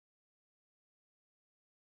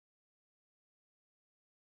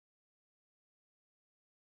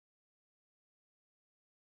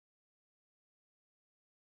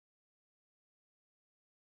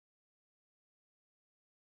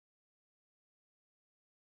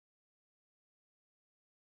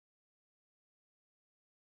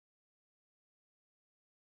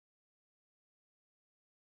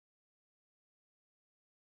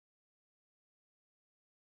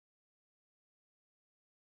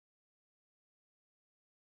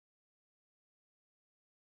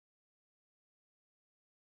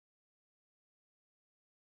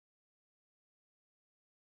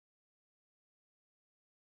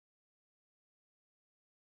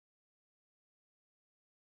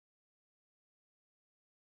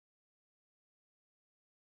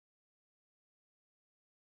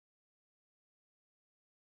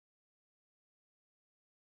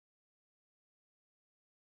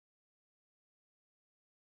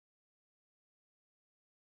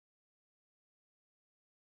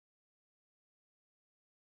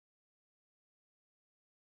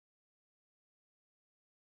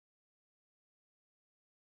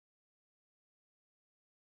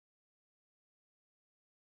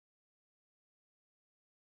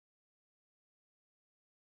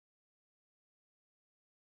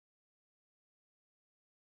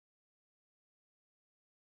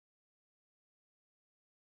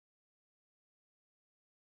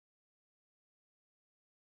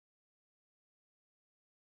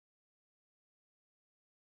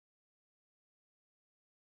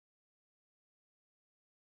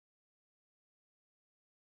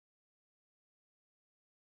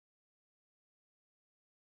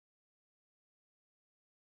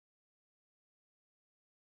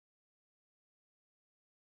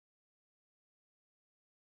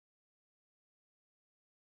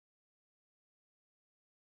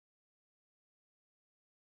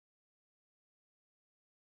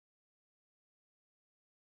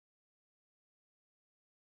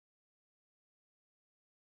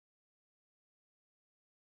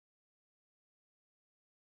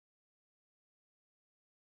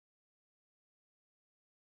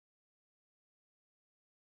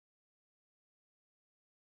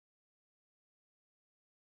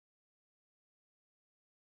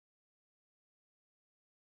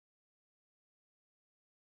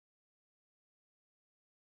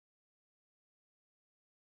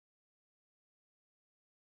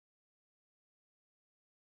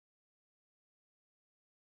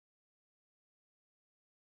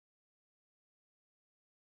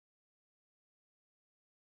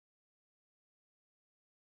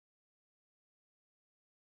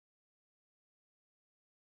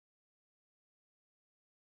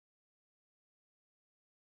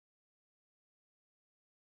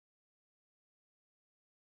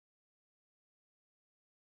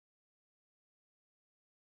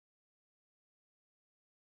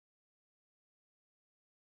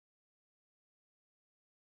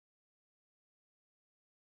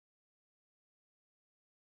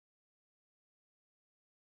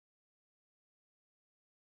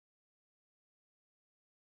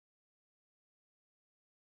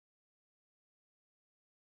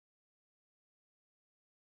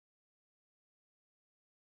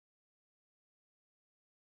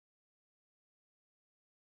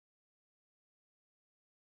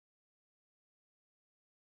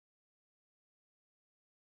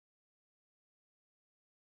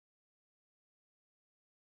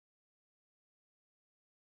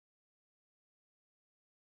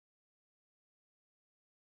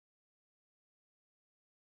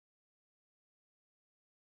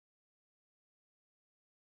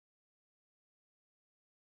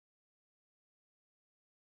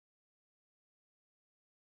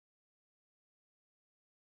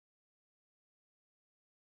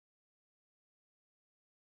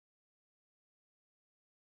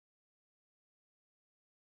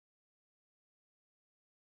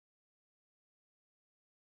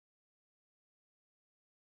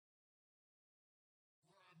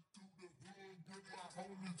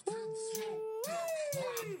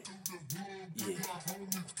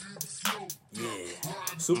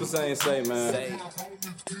Super Saiyan Sei, man.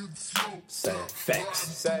 Say facts.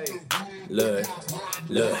 Say, look.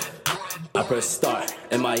 I press start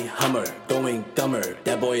in my Hummer, going dumber.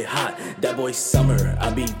 That boy hot, that boy summer. I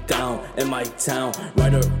be down in my town,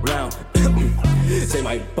 right around. Say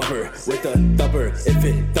my bumper with the thumper. If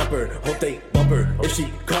it thumper, hope they bumper. If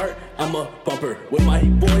she cart, I'm a bumper. With my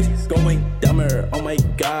boys going dumber. Oh my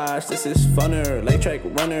gosh, this is funner. Like track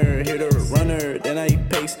runner, here to runner. Then I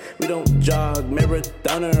pace, we don't jog.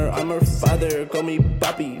 Marathoner, I'm her father. Call me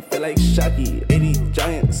Poppy, feel like Shocky. 80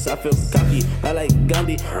 giants, I feel cocky. I like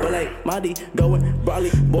Gandhi, but like Mahdi, going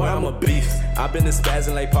Brawley. Boy, I'm a beast. I've been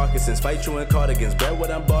spazzing like Parkinson's. Fight you in cardigans. Bet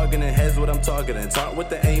what I'm bargaining, heads what I'm targeting. Talk with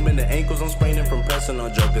the aim and the ankles I'm spraining from pressing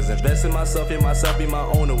on jokers. Invest in myself, hear myself be my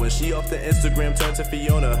owner. When she off the Instagram, turn to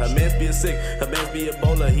Fiona. Her mans be a sick, her mans be a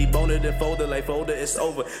bowler. He boned and folded like folder, it's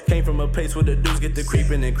over. Came from a place where the dudes get to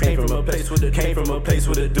creeping and came from a place where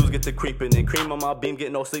the dudes get to creeping and cream on my beam.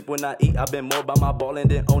 Get no sleep when I eat. I've been more by my ballin'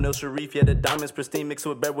 than O'Neal Sharif. Yeah, the diamonds pristine mixed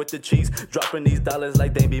with bread with the cheese. Dropping these dollars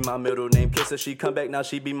like they be my middle name. Kiss her, she come back, now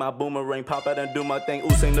she be my boomerang. Pop out and do my thing,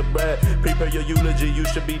 oosing the bread. Prepare your eulogy, you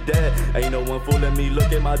should be dead. Ain't no one fooling me,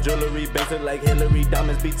 look at my jewelry. Banks look like Hillary,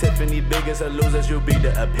 diamonds be Tiffany. Biggest of losers, you'll be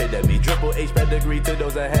the epitome. Triple H pedigree to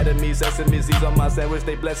those ahead of me. Sesame seeds on my sandwich,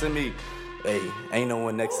 they blessing me. Hey, ain't no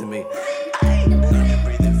one next to me. Learn to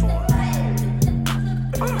breathe in form.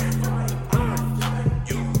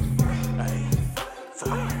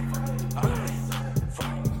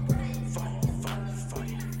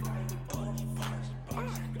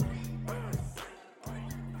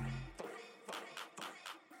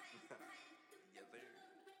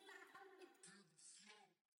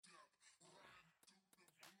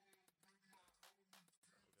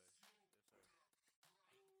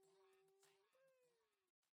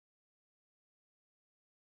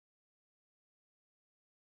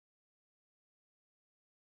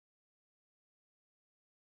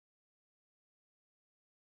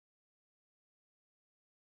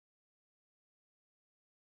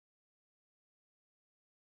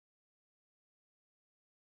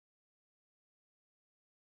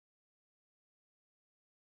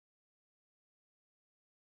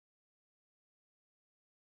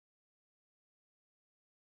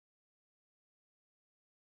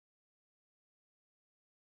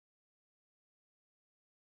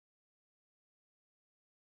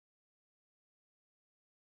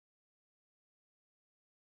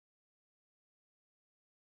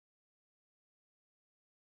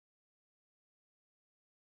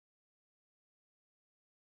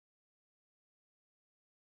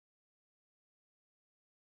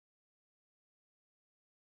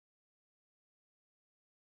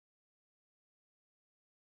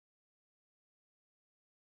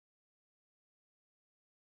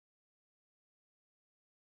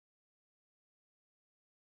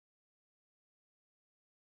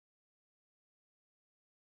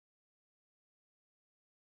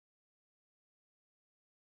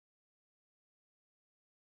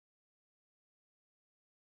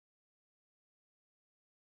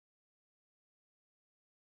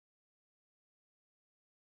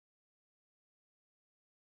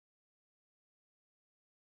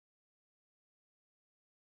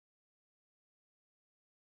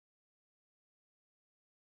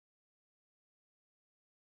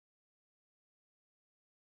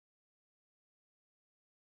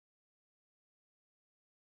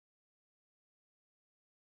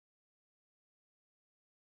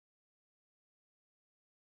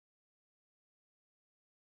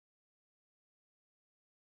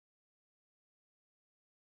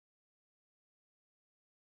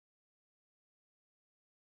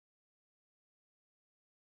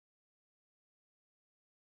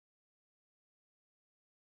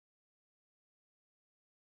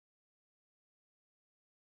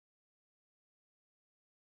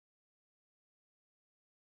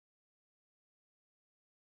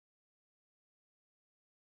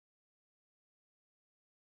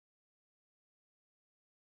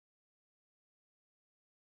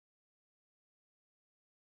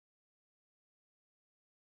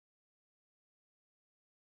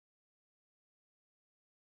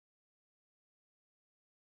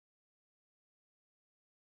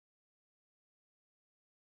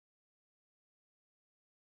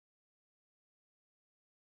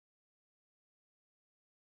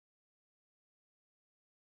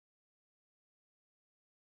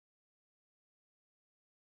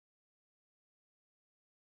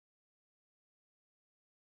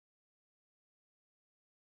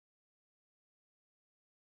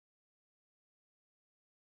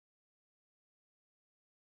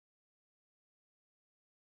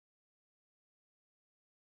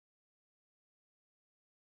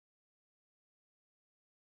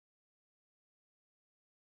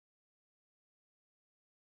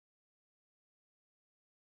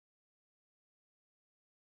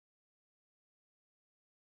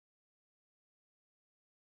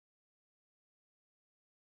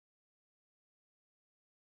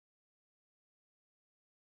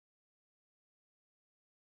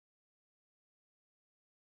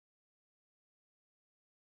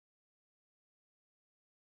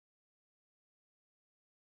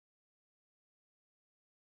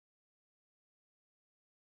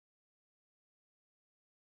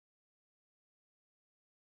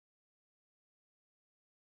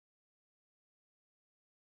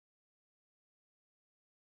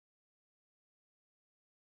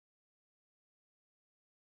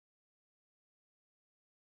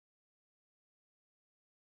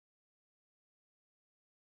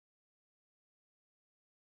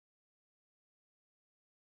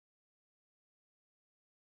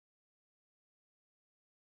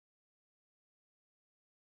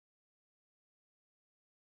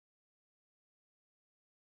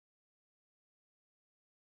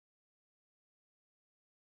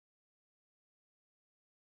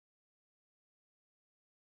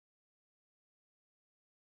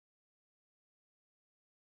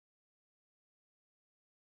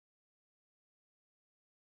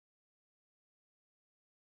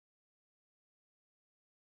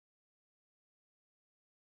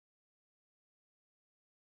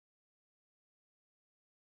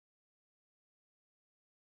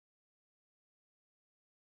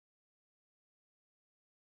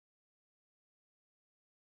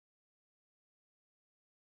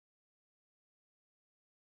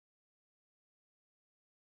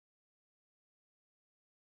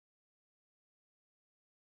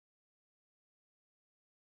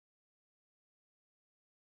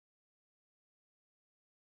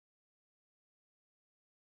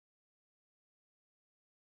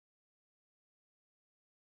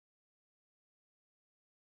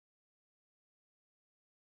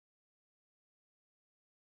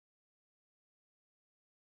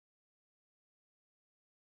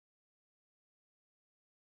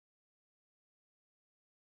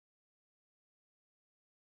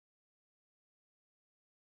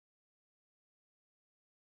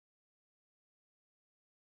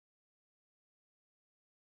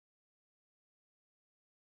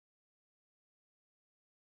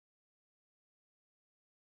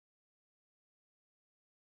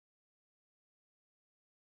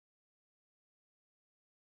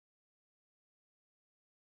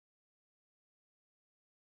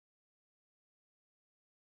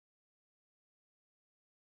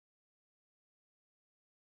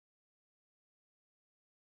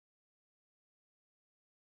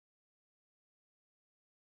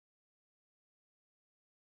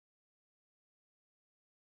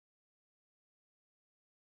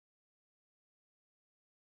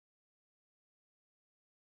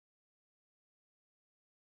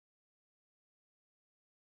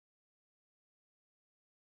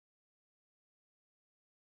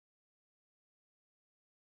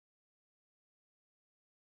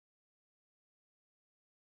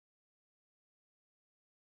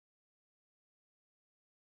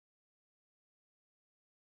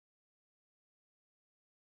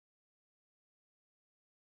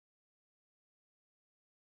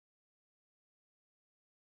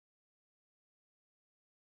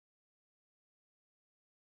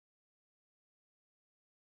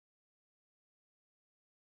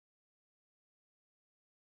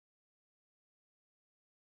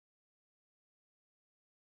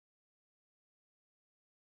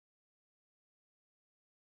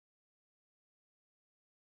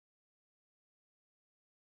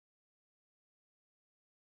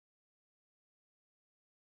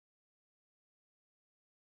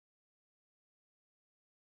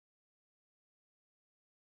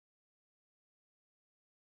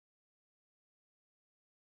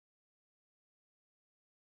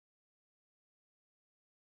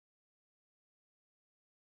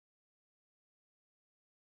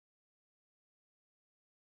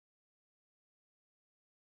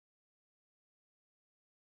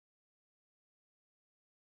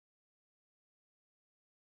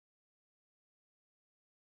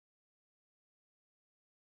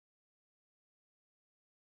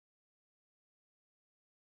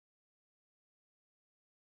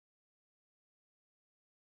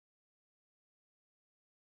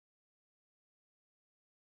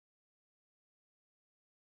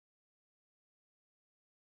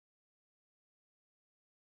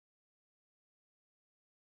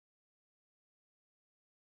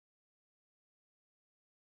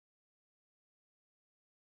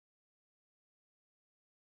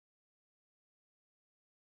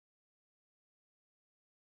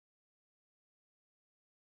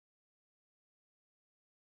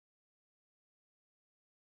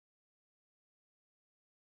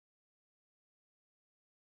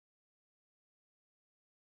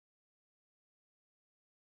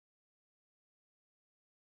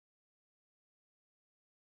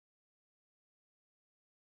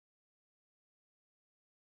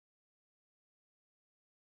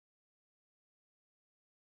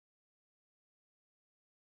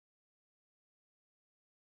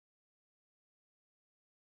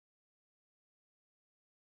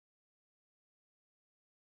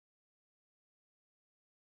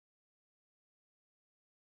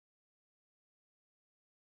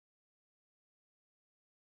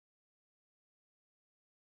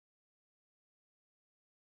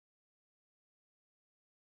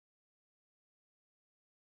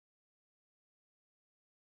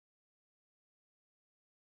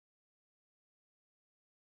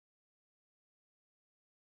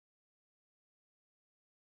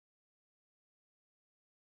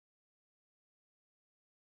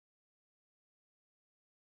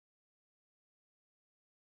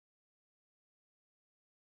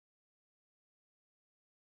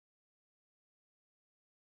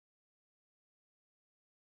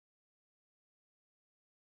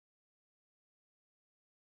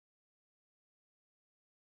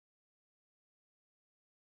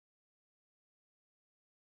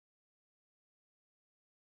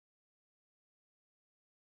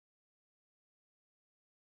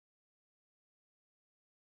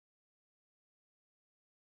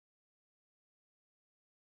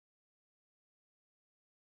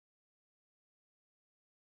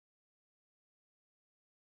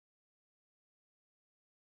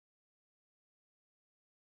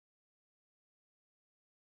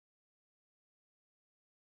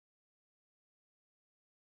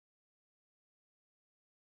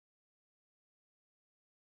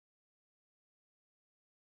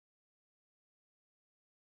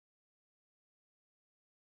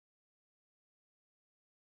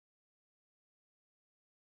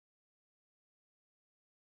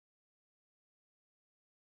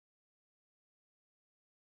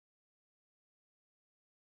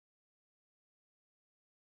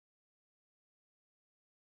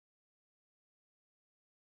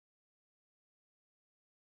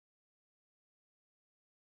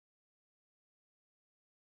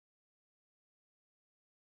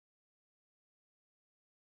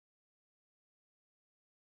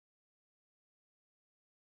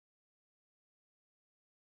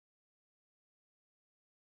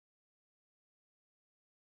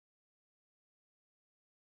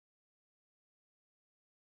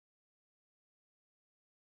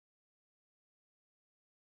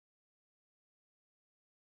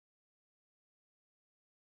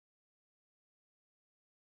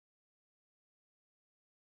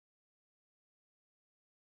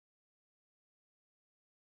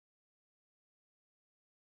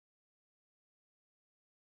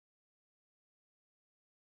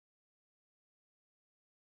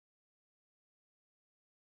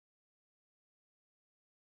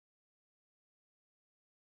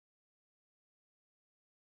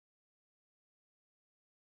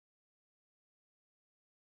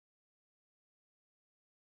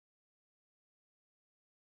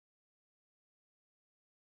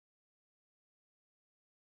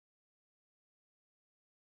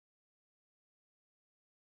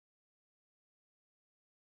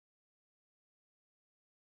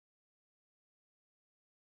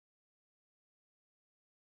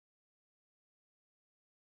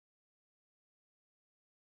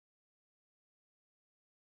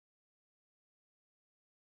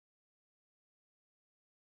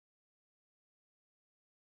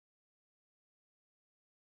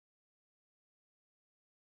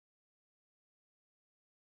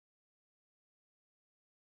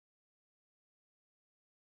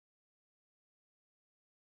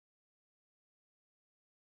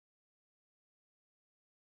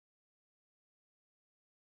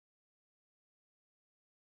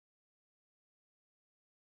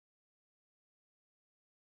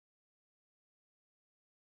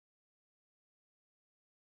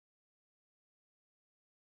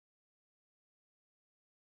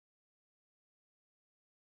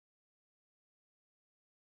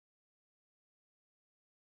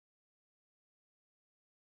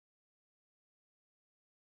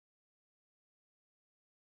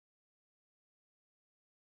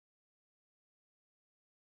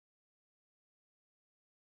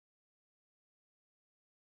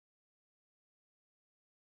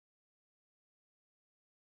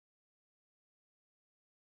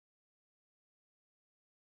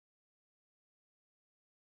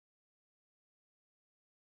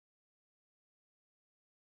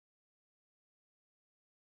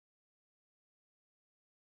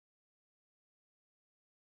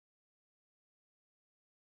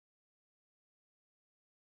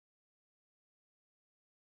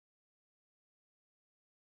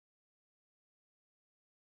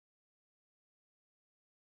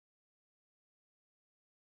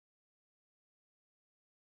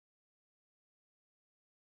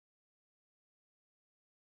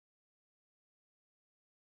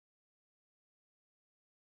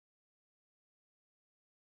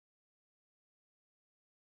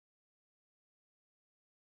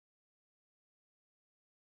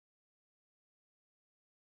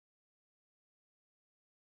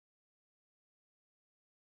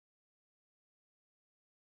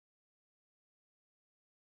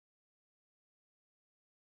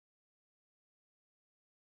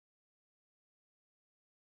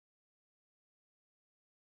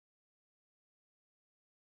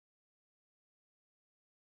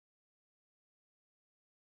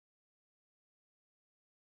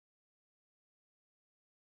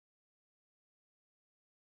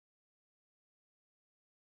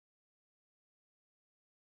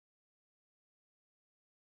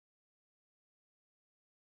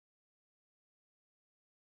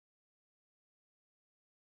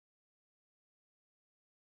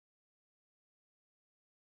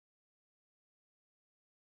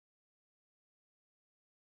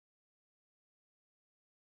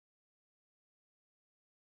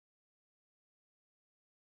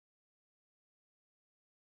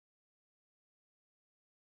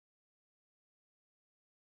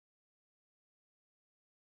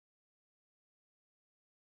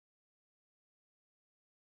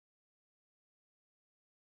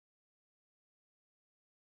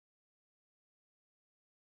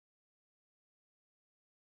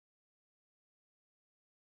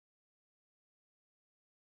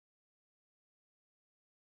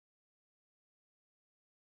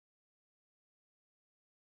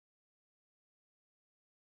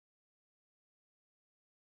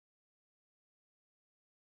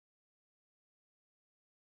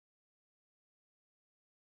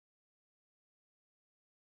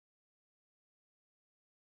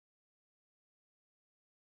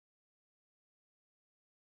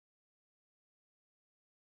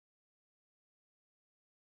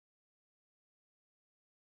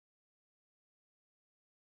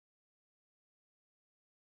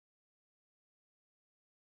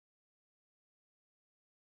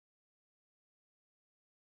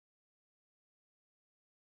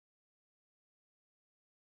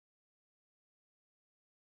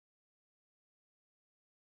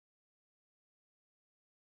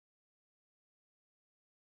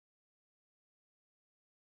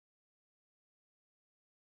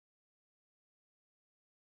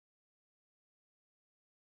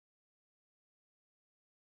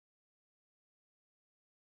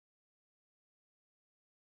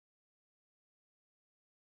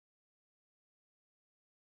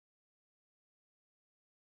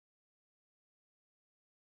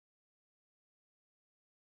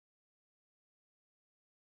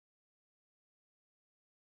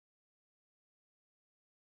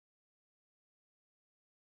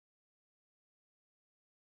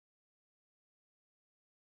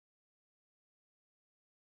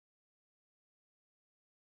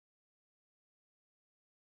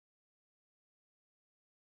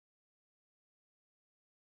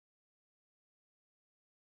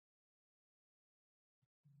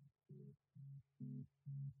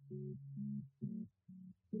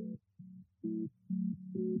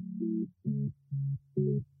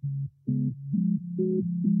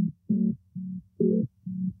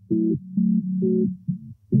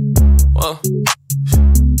 Whoa,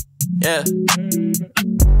 yeah.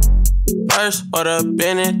 First order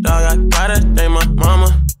business, dog, I gotta thank my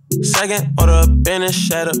mama. Second order business,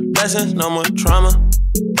 shatter blessings, no more trauma.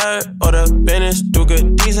 Third order business, do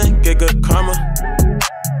good deeds and get good karma.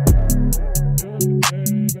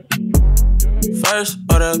 First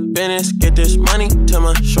order business, get this money to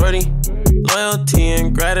my shorty. Loyalty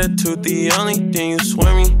and gratitude, the only thing you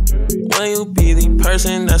swear me. Will you be the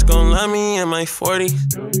person that's gon' love me in my 40s?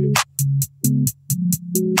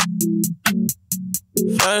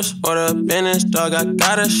 First order business, dog, I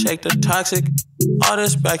gotta shake the toxic. All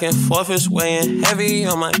this back and forth is weighing heavy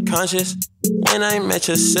on my conscience. When I met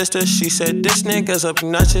your sister, she said this nigga's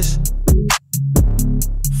obnoxious.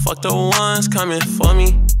 Fuck the ones coming for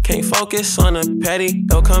me. Can't focus on the petty,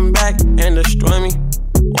 they'll come back and destroy me.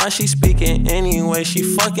 Why she speaking anyway? She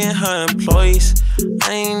fucking her employees.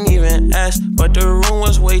 I ain't even asked, but the room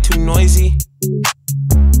was way too noisy.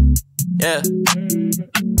 Yeah.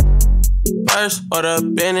 First order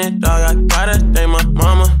business, dog, I gotta thank my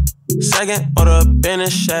mama. Second order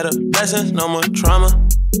business, shatter blessings, no more trauma.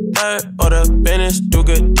 Third order business, do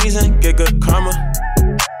good deeds and get good karma.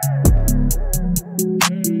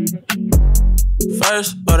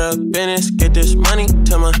 First order business, get this money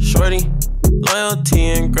to my shorty. Loyalty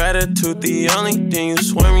and gratitude, the only thing you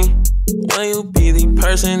swear me. Will you be the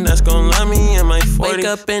person that's gon' love me in my 40s? Wake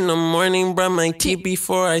up in the morning, brush my teeth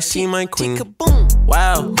before I see my queen.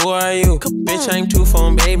 Wow, who are you? Bitch, I'm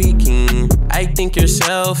two-phone baby king. I think you're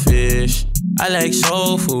selfish. I like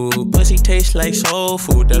soul food. Pussy tastes like soul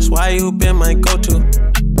food. That's why you been my go-to.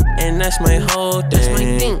 And that's my whole thing. That's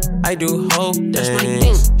my thing. I do whole things. That's my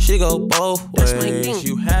thing. She go both ways. That's my thing.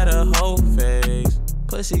 You had a whole face.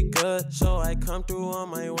 Pussy good, so I come through on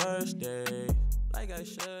my worst day. Like I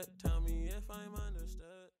should. Tell me if I'm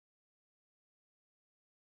understood.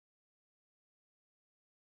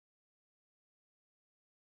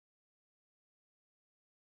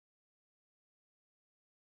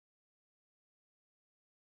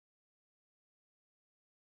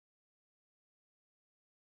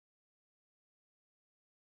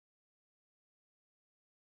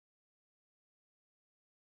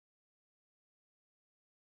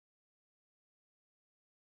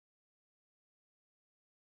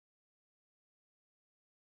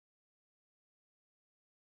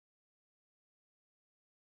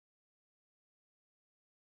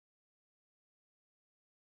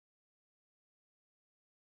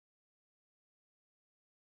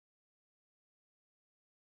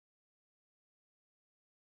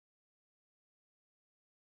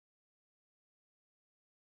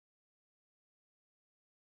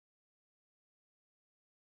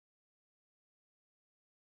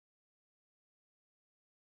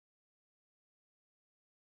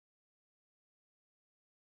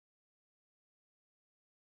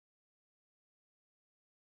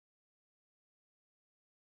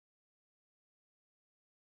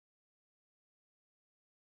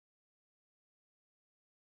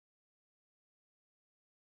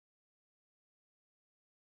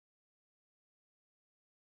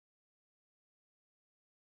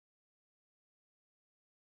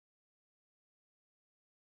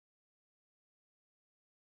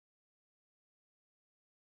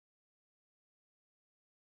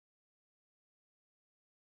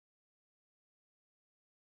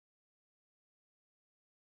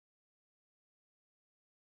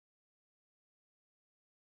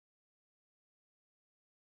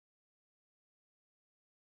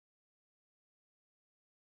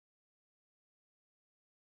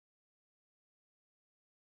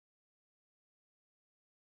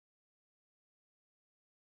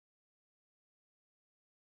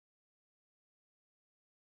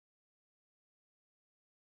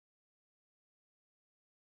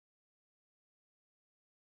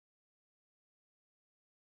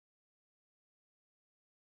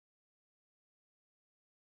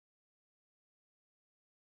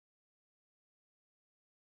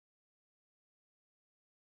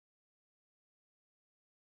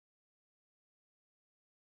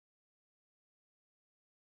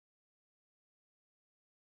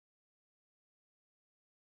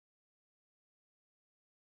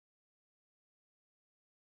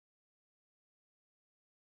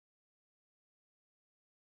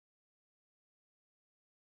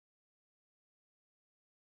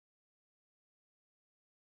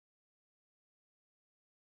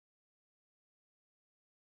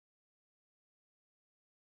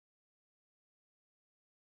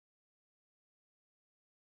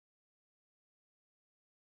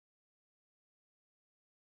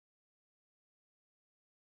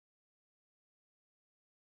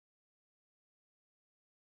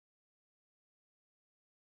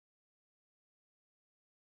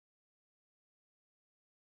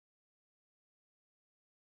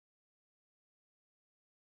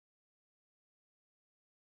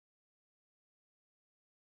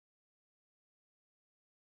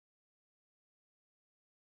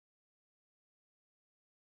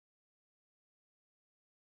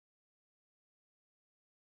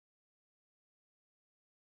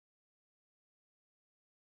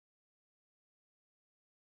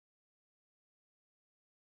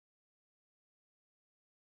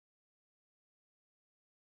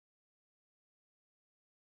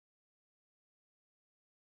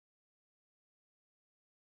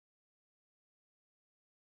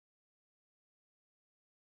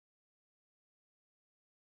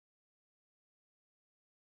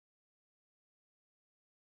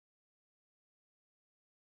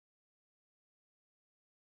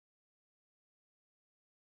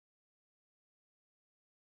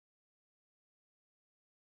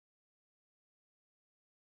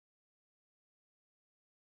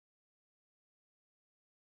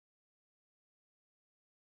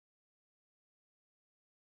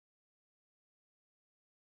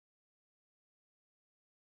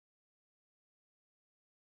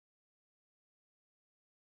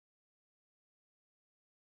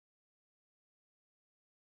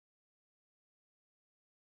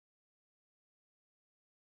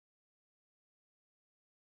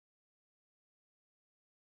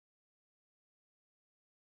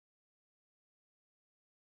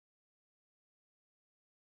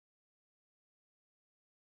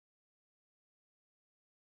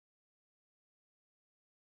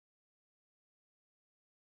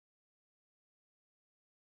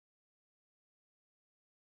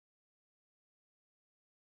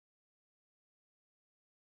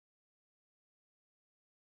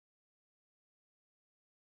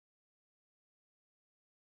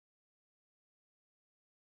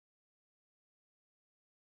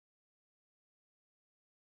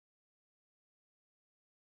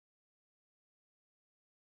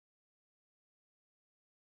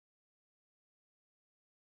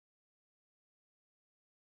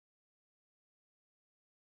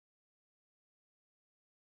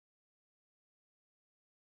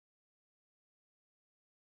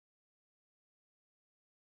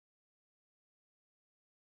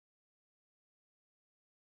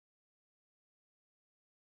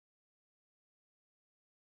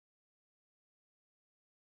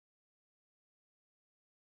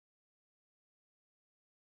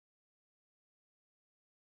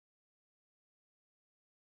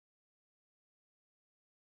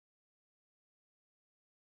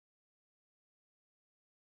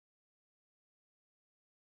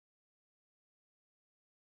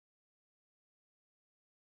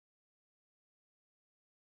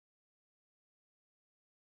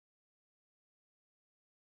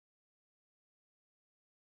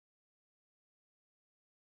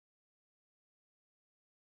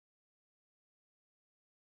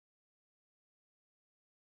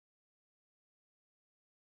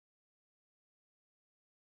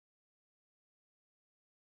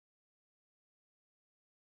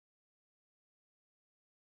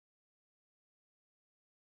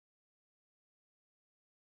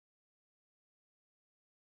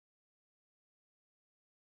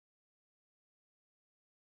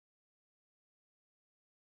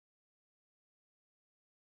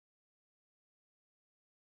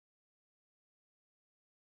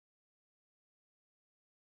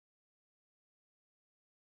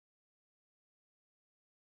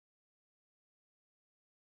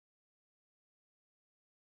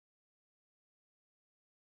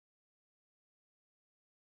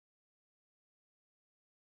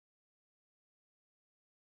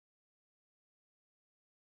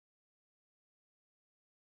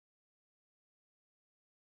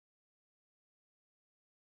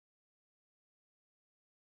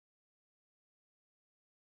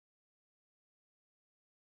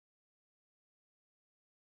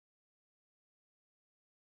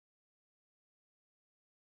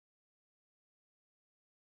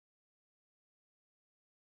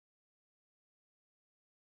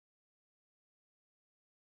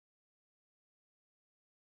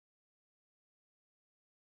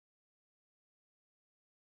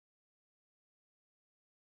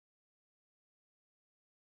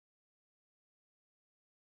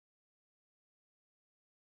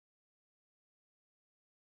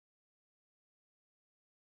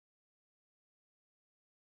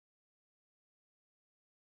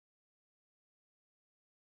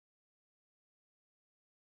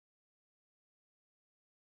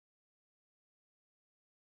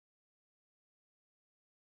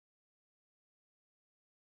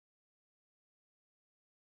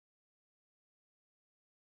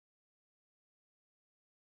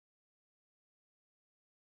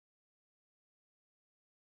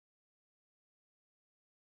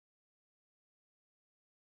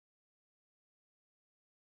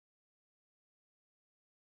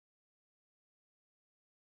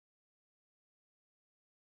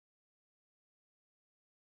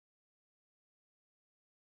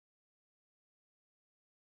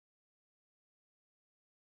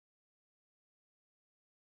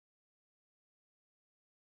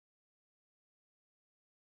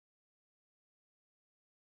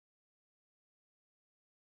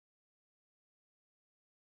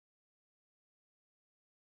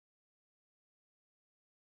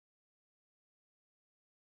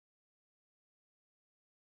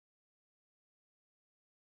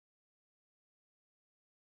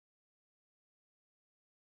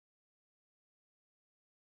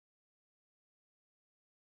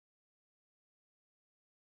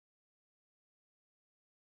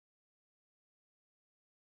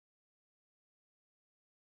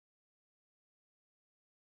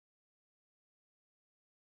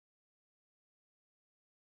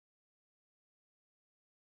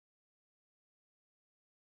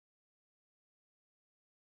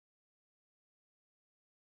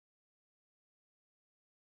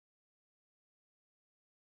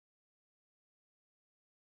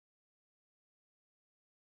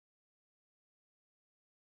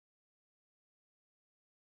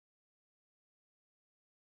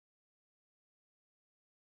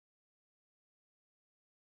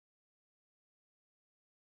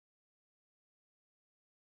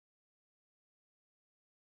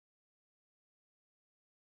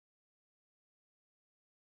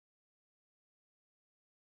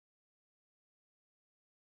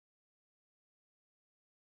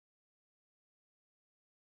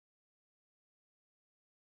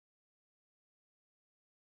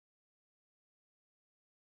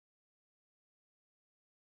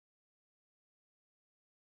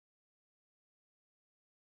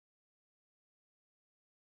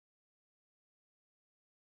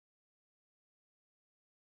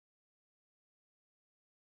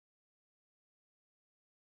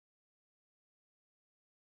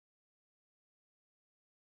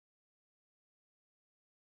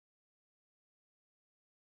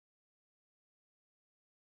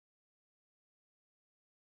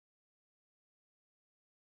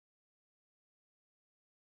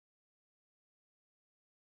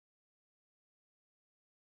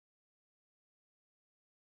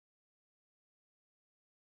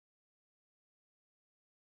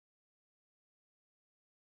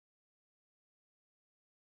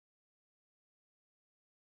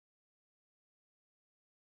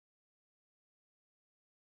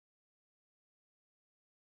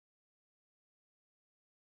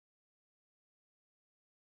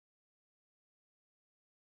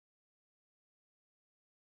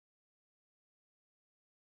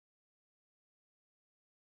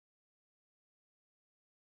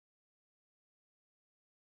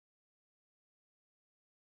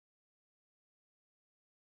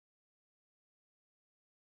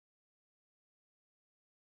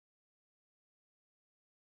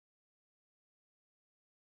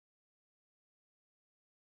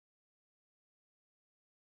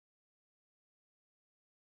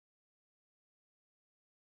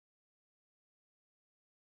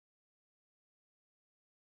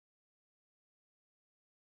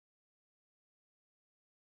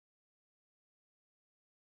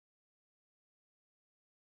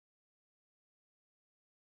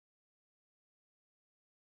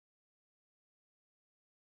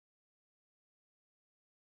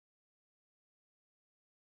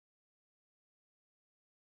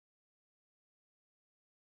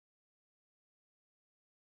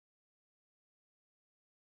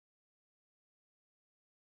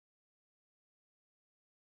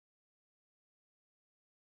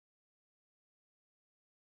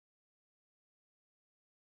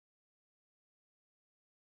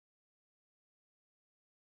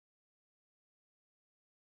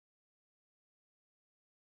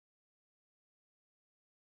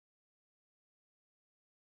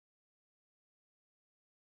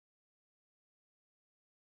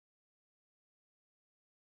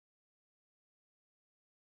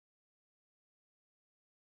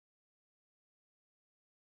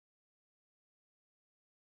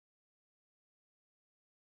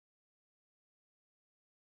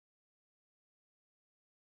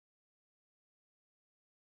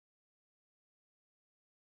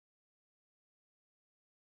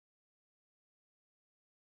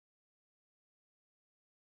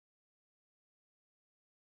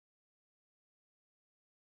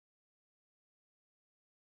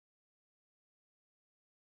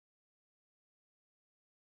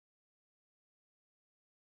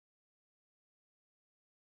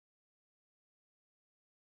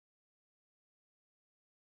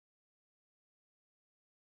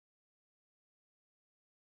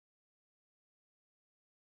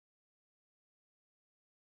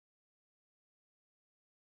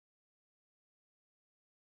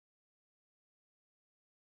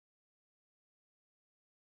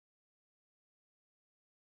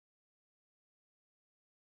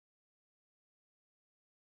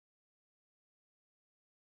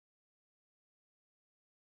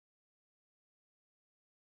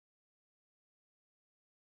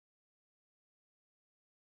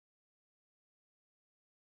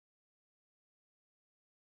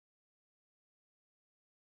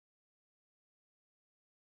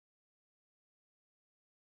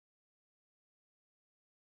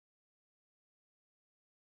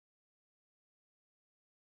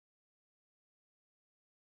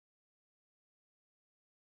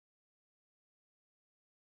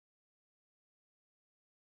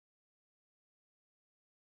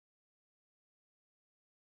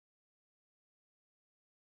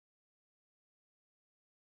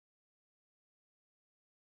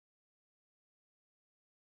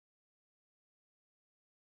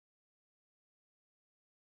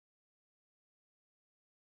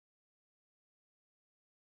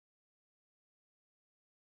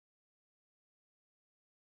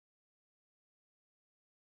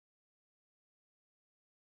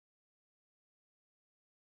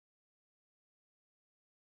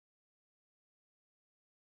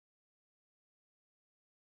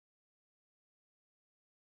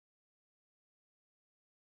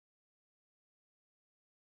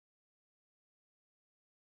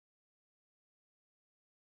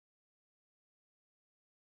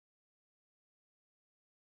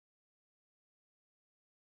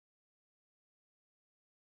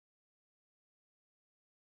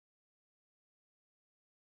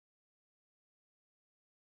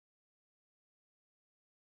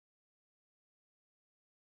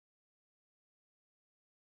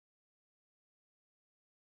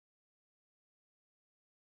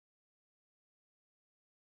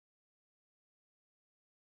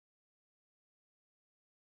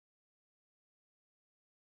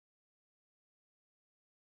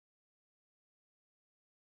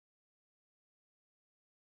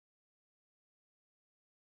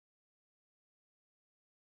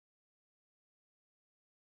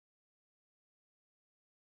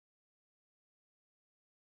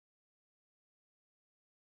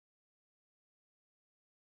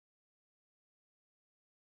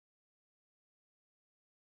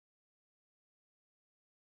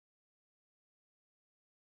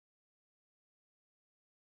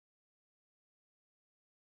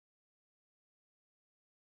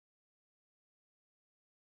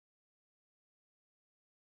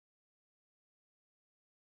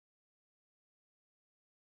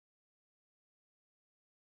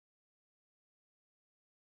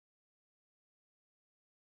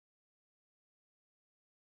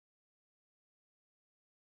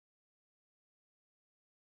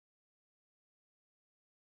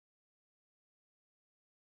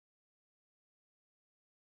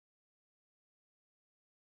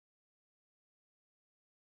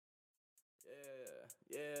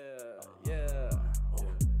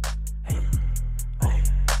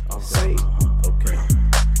 Say, okay.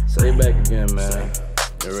 Say back again, man.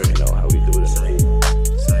 You already know how we do it in the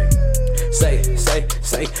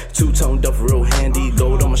Say, two-tone duff real handy.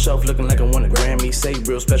 Gold on my shelf looking like I won a Grammy. Say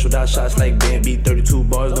real special dot shots like Bambi. 32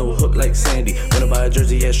 bars, no hook like Sandy. Wanna buy a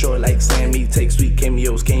jersey, yeah, sure like Sammy. Take sweet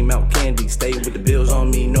cameos, came out candy. Stay with the bills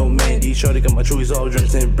on me, no Mandy. Shorty got my truies all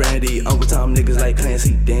drenched in brandy. Uncle Tom niggas like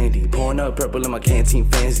Clancy Dandy. Pouring up purple in my canteen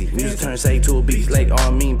fancy. Music turn say to a beast like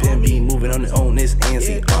Armin Pin B. Moving on their own, it's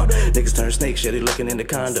antsy. Niggas turn snakes, yeah, they looking in the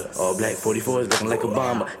conda. All black 44s looking like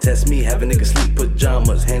Obama. Test me, having niggas sleep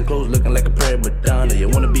pajamas. Hand closed looking like a prayer Madonna. You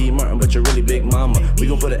wanna be Martin, but you're really Big Mama. We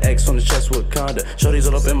gon' put an X on the chest with Conda. Shorty's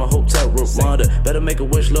all up in my hotel room, Rwanda. Better make a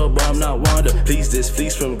wish, lil' bro, I'm not Wanda. Please this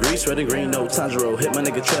fleece from Greece, red and green, no Tanjiro. Hit my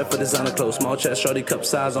nigga trap for designer clothes. Small chest, shorty cup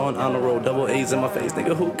size on honor roll. Double A's in my face,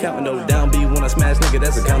 nigga who counting no down B when I smash, nigga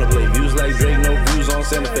that's a counterplay. Views like Drake, no views on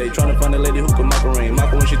Santa Fe. Tryna find a lady who can mock a rain. Mock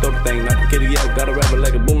her when she throw the thing, knock the kitty out. Gotta rap it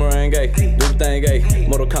like a boomerang, gay. Do the thing, gay.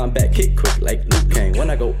 Mortal Kombat, kick quick like Liu Kang. When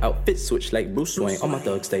I go out, fit switch like Bruce Wayne. All my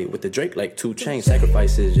thugs stay with the Drake like 2 Chainz.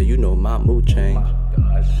 Sacrifices, yeah, you know my mood change.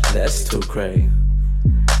 That's too crazy.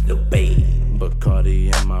 The babe,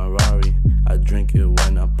 Bacardi and my Rari. I drink it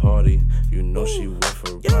when I party. You know she with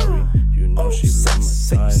Ferrari. You know she love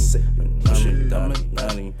my body. You know she love my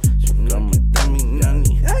nanny. She love my dummy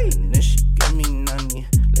nanny. And then she give me nanny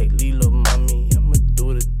like Lilo mommy. I'ma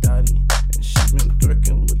do the daddy. And she been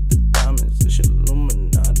twerking with the diamonds. And she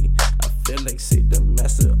Illuminati. I feel like say the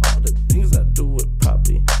master. All the things I do it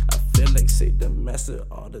properly. I feel like say the master.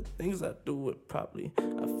 All the things I do it properly.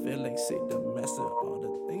 I feel like say the master. All the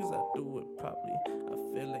things I do it properly. I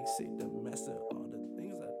feel like say the master. All the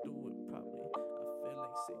things I do it properly. I feel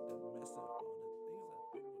like say the master. All the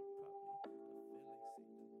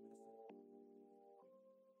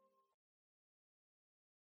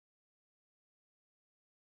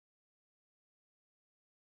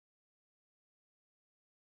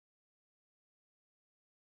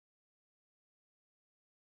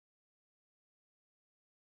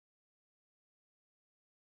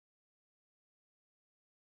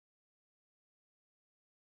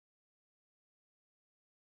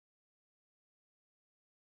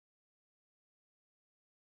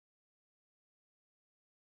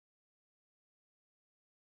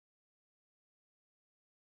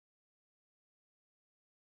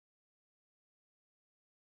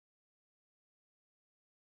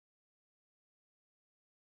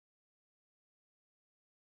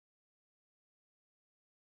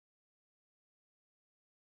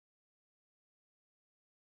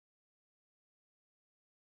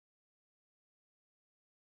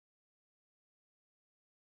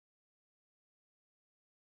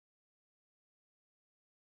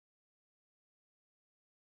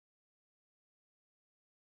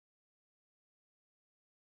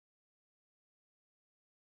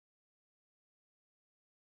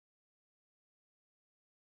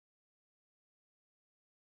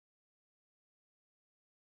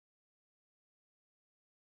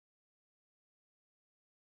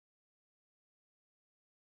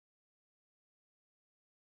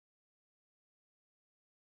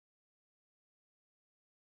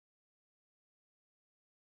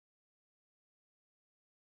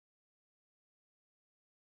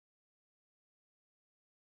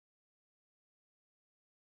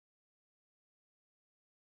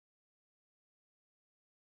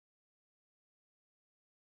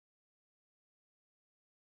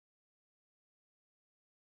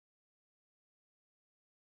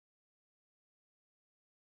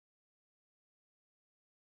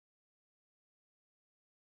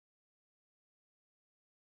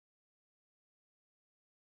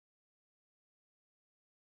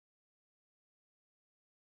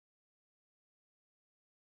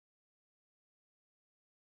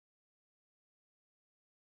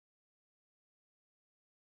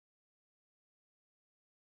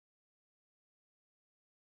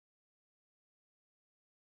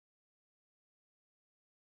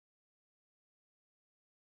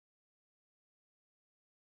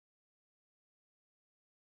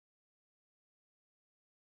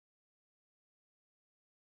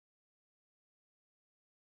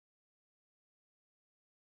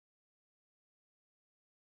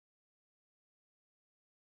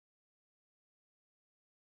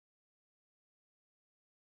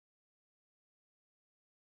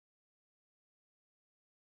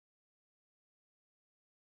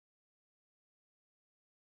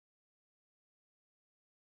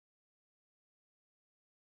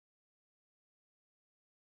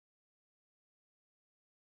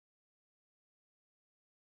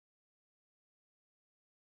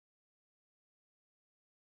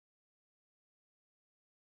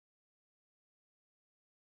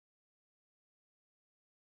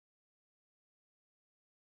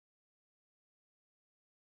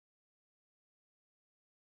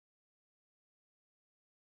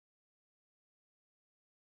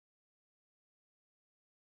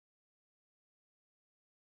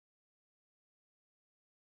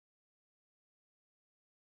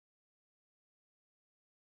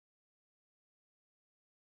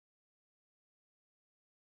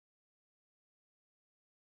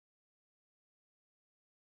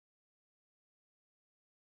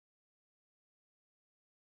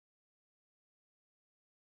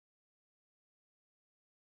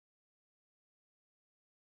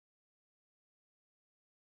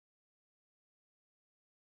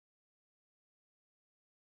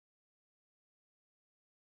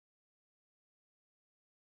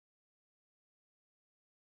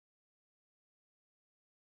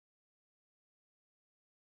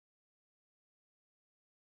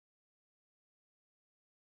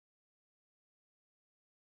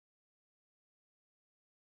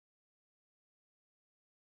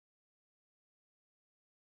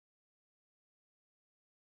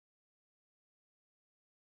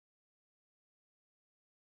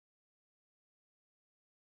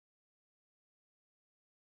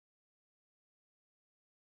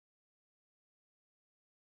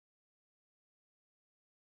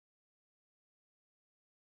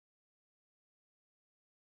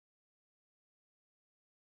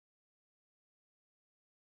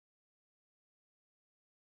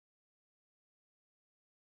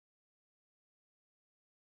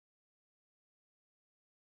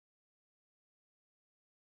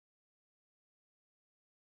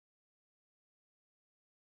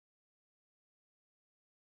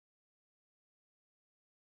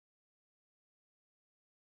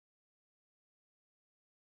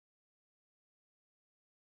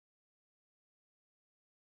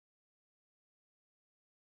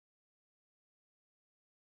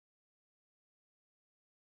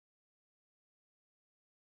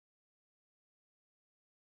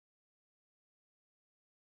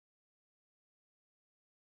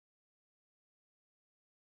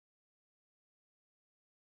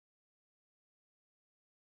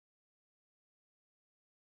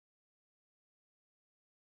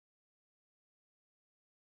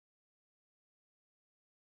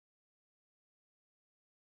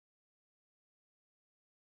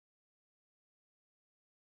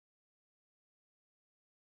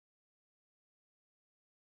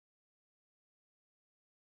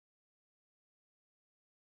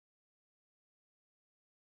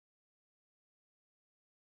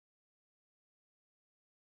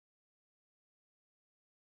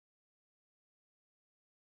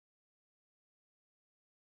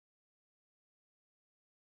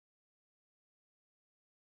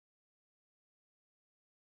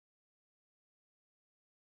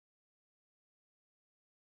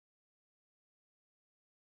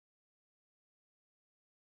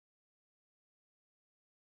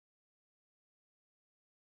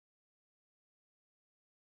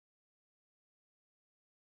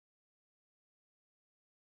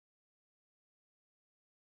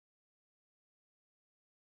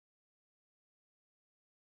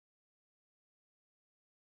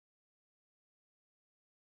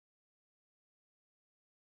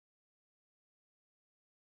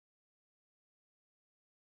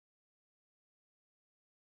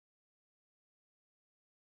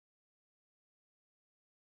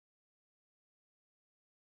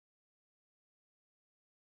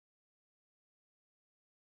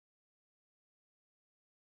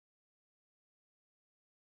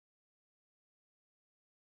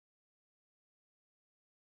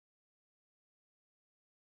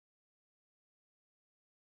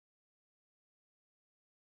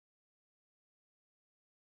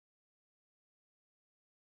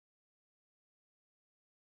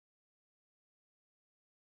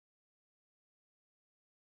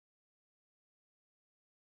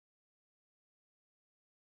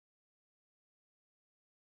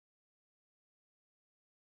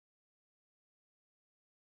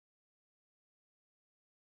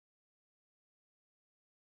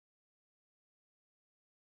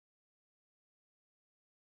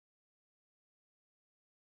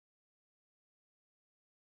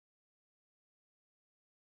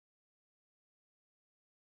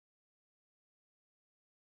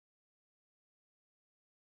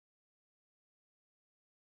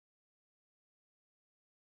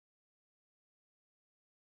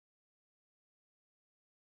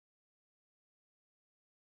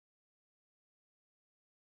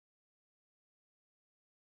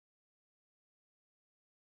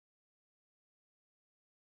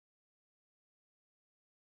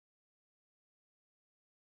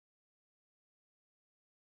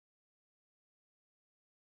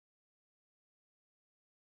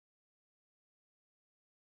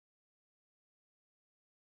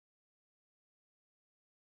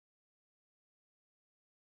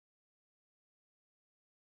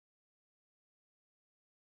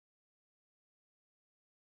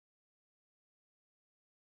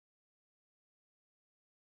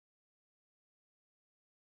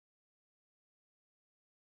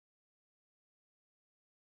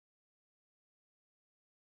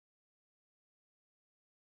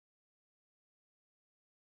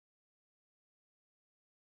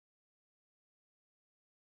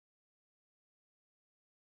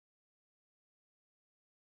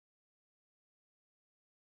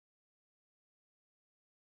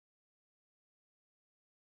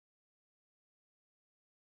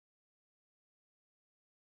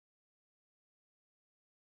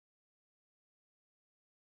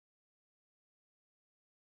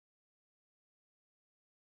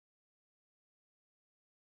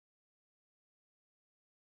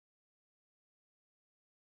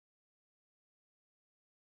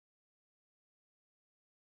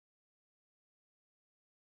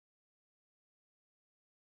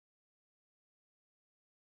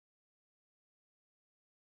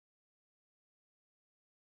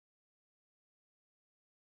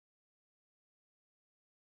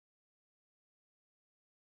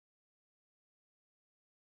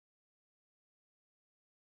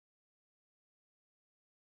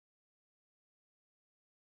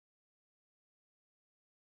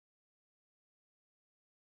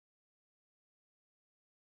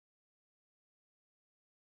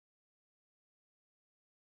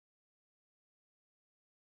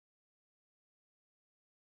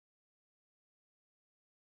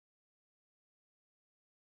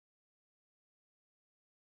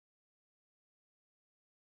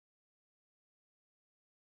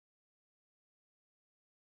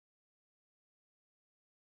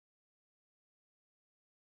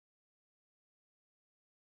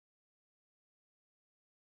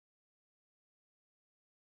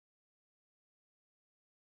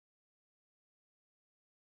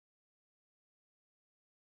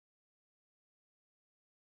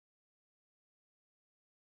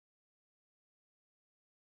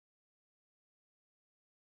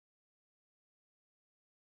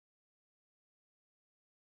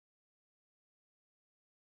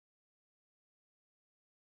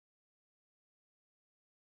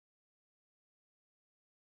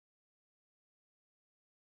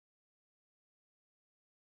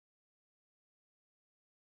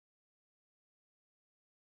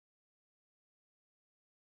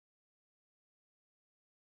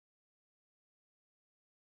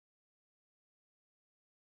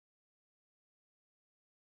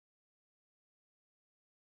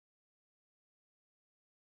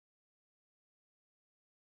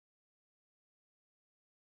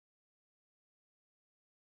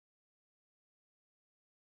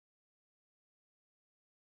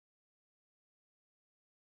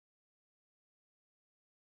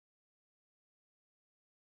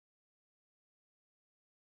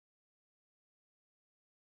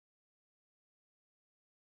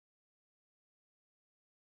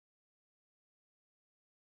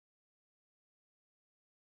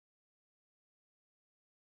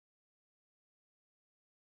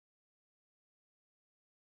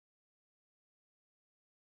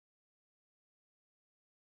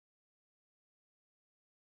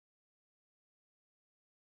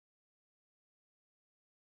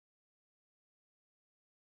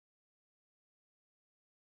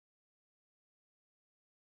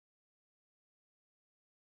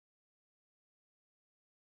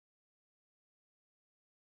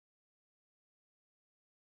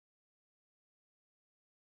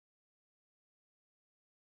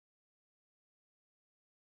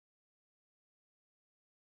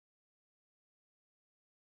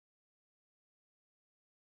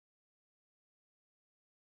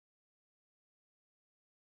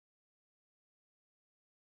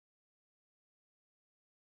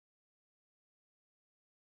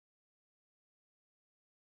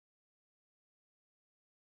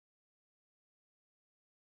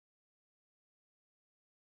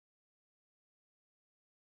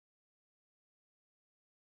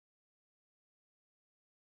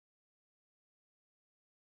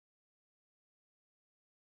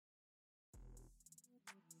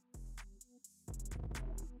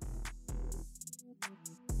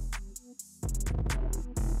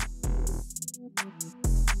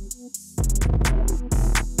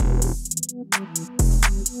Bad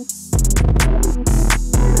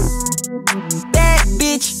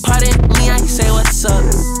bitch, pardon me, I say what's up.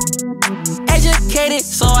 Educated,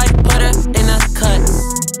 so I put her in a cut.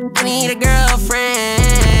 I need a girlfriend.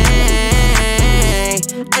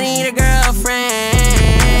 I need a girlfriend.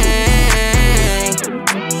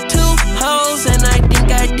 2 hoes and I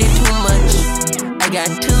think I did too much. I got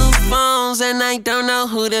 2 phones and I don't know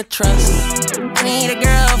who to trust. I need a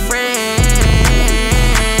girlfriend.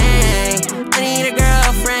 I need a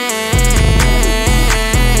girlfriend.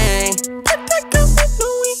 Put that girl in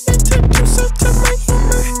Louis, introduce her to my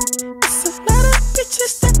humor. It's a lot of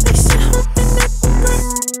bitches that they sit home in that Uber.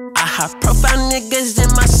 I have profile niggas in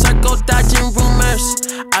my circle dodging rumors.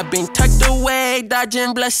 I've been tucked away,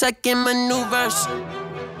 dodging blood-sucking maneuvers.